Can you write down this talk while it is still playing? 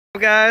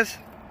guys?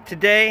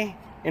 Today,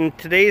 in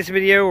today's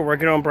video, we're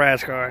working on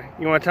Brad's car.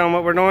 You want to tell them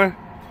what we're doing?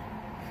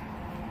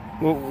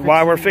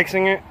 Why we're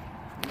fixing it?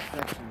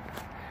 Inspection.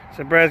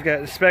 So Brad's got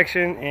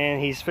inspection and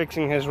he's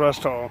fixing his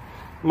rust hull.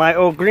 My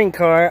old green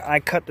car, I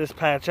cut this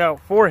patch out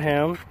for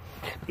him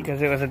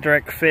because it was a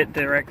direct fit,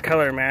 direct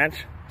color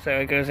match. So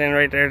it goes in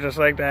right there just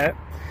like that.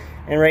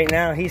 And right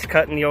now he's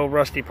cutting the old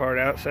rusty part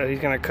out. So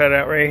he's going to cut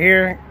out right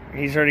here.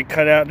 He's already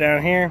cut out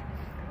down here.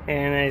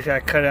 And then he's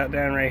got cut out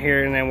down right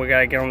here, and then we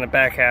got to get on the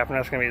back half, and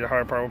that's going to be the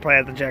hard part. We'll probably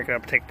have to jack it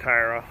up, take the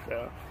tire off.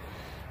 So,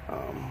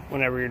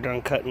 whenever you're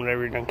done cutting,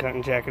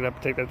 jack it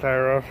up, take the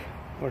tire off,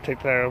 or take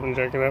the tire off and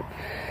jack it up.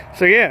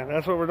 So yeah,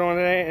 that's what we're doing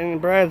today in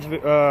Brad's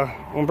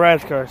on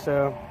Brad's car.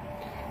 So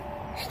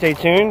stay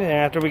tuned, and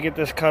after we get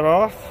this cut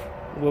off,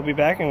 we'll be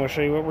back and we'll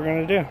show you what we're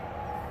going to do.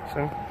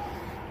 So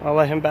I'll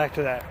let him back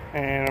to that,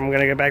 and I'm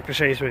going to get back to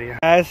Shay's video,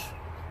 guys.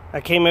 I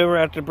came over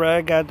after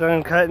Brad got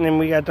done cutting and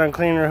we got done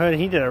cleaning her hood.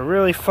 He did a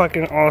really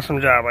fucking awesome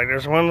job. Like,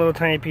 there's one little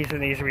tiny piece that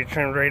needs to be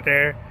trimmed right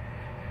there,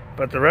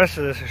 but the rest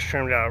of this is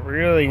trimmed out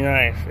really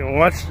nice. And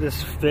watch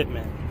this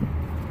fitment.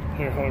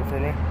 Here, hold it for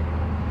me.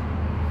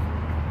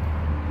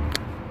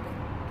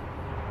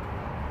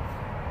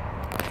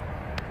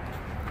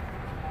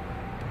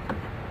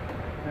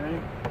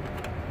 Okay.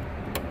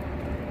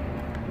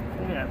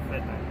 Look at that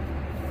fitment.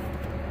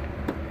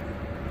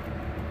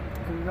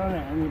 Couldn't done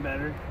it any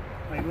better.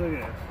 Like, look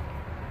at this.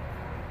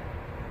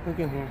 Look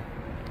in here.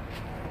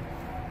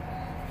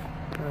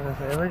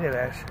 Look at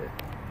that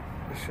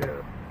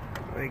shit.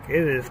 Like,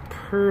 it is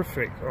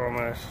perfect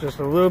almost. Just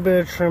a little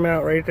bit of trim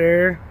out right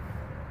there.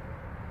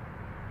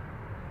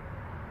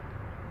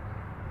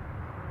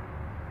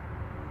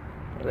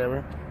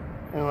 Whatever.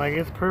 And like,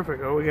 it's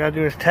perfect. All we gotta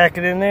do is tack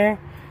it in there.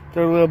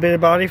 Throw a little bit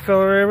of body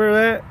filler over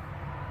that.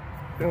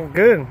 It's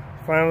good.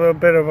 Find a little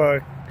bit of a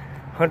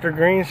hunter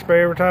green,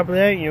 spray over top of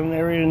that. You'll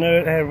never even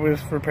know it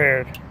was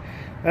repaired.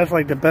 That's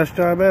like the best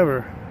job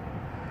ever.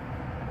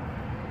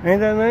 Ain't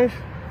that nice?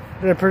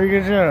 Did a pretty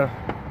good job.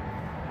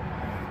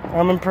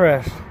 I'm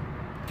impressed.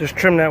 Just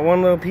trim that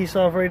one little piece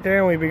off right there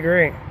and we'd be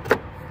great.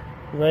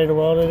 Ready to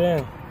weld it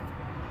in.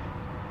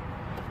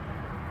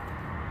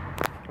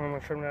 I'm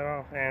gonna trim that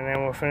off and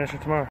then we'll finish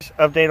it tomorrow.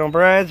 Update on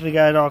Brad's. We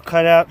got it all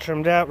cut out,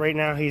 trimmed out. Right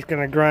now he's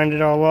gonna grind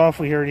it all off.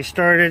 We already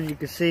started. You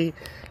can see,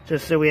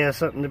 just so we have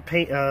something to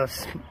paint,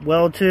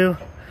 weld to.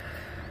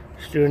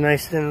 Just do a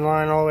nice thin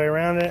line all the way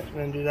around it, and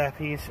then do that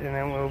piece, and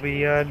then we'll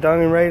be done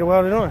and ready to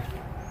weld it on.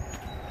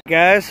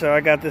 Guys, so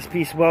I got this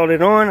piece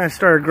welded on. I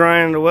started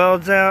grinding the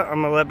welds out.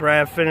 I'm gonna let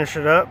Brad finish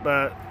it up,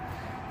 but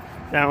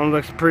that one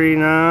looks pretty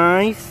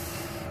nice.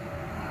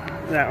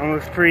 That one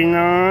looks pretty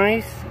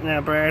nice.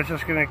 Now Brad's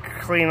just gonna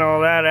clean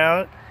all that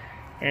out,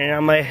 and I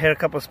might hit a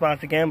couple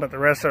spots again, but the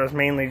rest of it is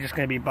mainly just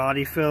gonna be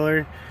body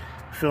filler,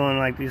 filling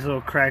like these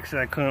little cracks that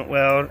I couldn't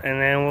weld, and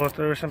then we'll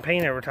throw some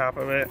paint over top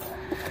of it.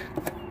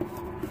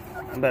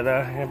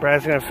 But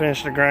Brad's gonna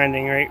finish the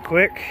grinding right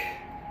quick.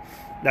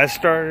 That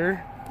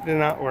starter did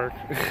not work,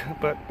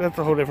 but that's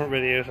a whole different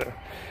video, so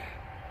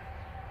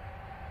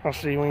I'll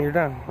see you when you're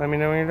done. Let me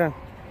know when you're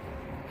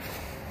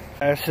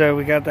done. So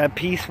we got that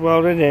piece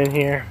welded in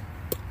here.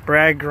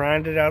 Brad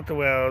grinded out the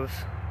welds.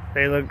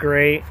 They look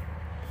great.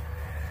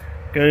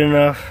 Good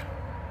enough.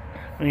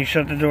 When you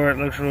shut the door, it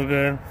looks real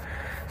good.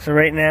 So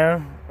right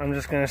now, I'm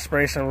just gonna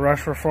spray some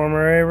rust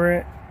reformer over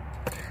it,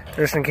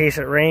 just in case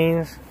it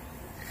rains.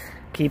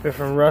 Keep it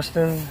from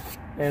rusting,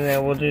 and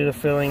then we'll do the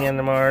filling in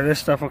tomorrow. This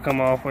stuff will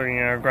come off with, you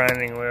know, a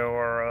grinding wheel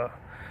or a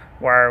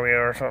wire wheel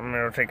or something.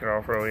 It'll take it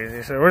off real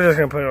easy. So we're just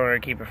gonna put it on there to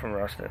keep it from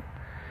rusting.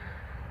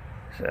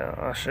 So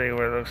I'll show you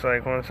what it looks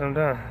like once I'm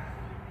done.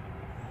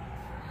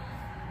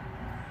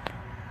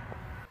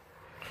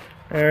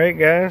 Alright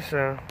guys,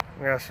 so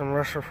we got some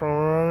rust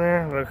reformer on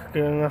there. Looks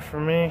good enough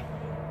for me.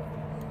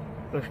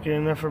 Looks good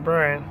enough for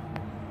Brian.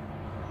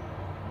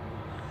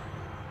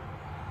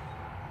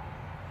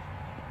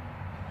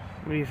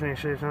 What do you think,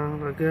 Shaitan?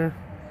 Look good?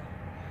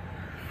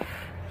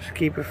 Just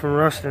keep it from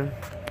rusting.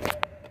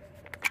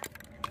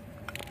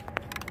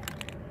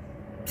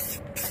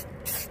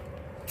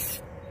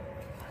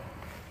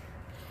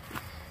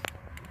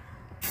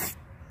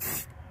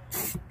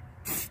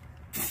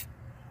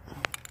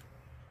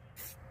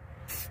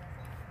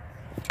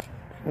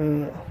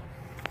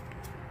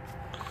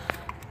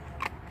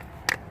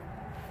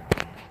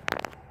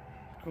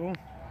 Cool.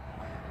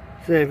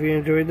 So if you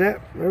enjoyed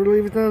that, remember to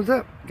leave a thumbs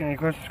up. Got any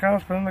questions or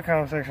comments, put them in the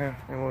comment section.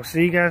 And we'll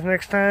see you guys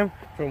next time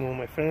from when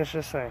we finish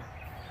this thing.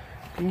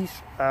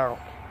 Peace out.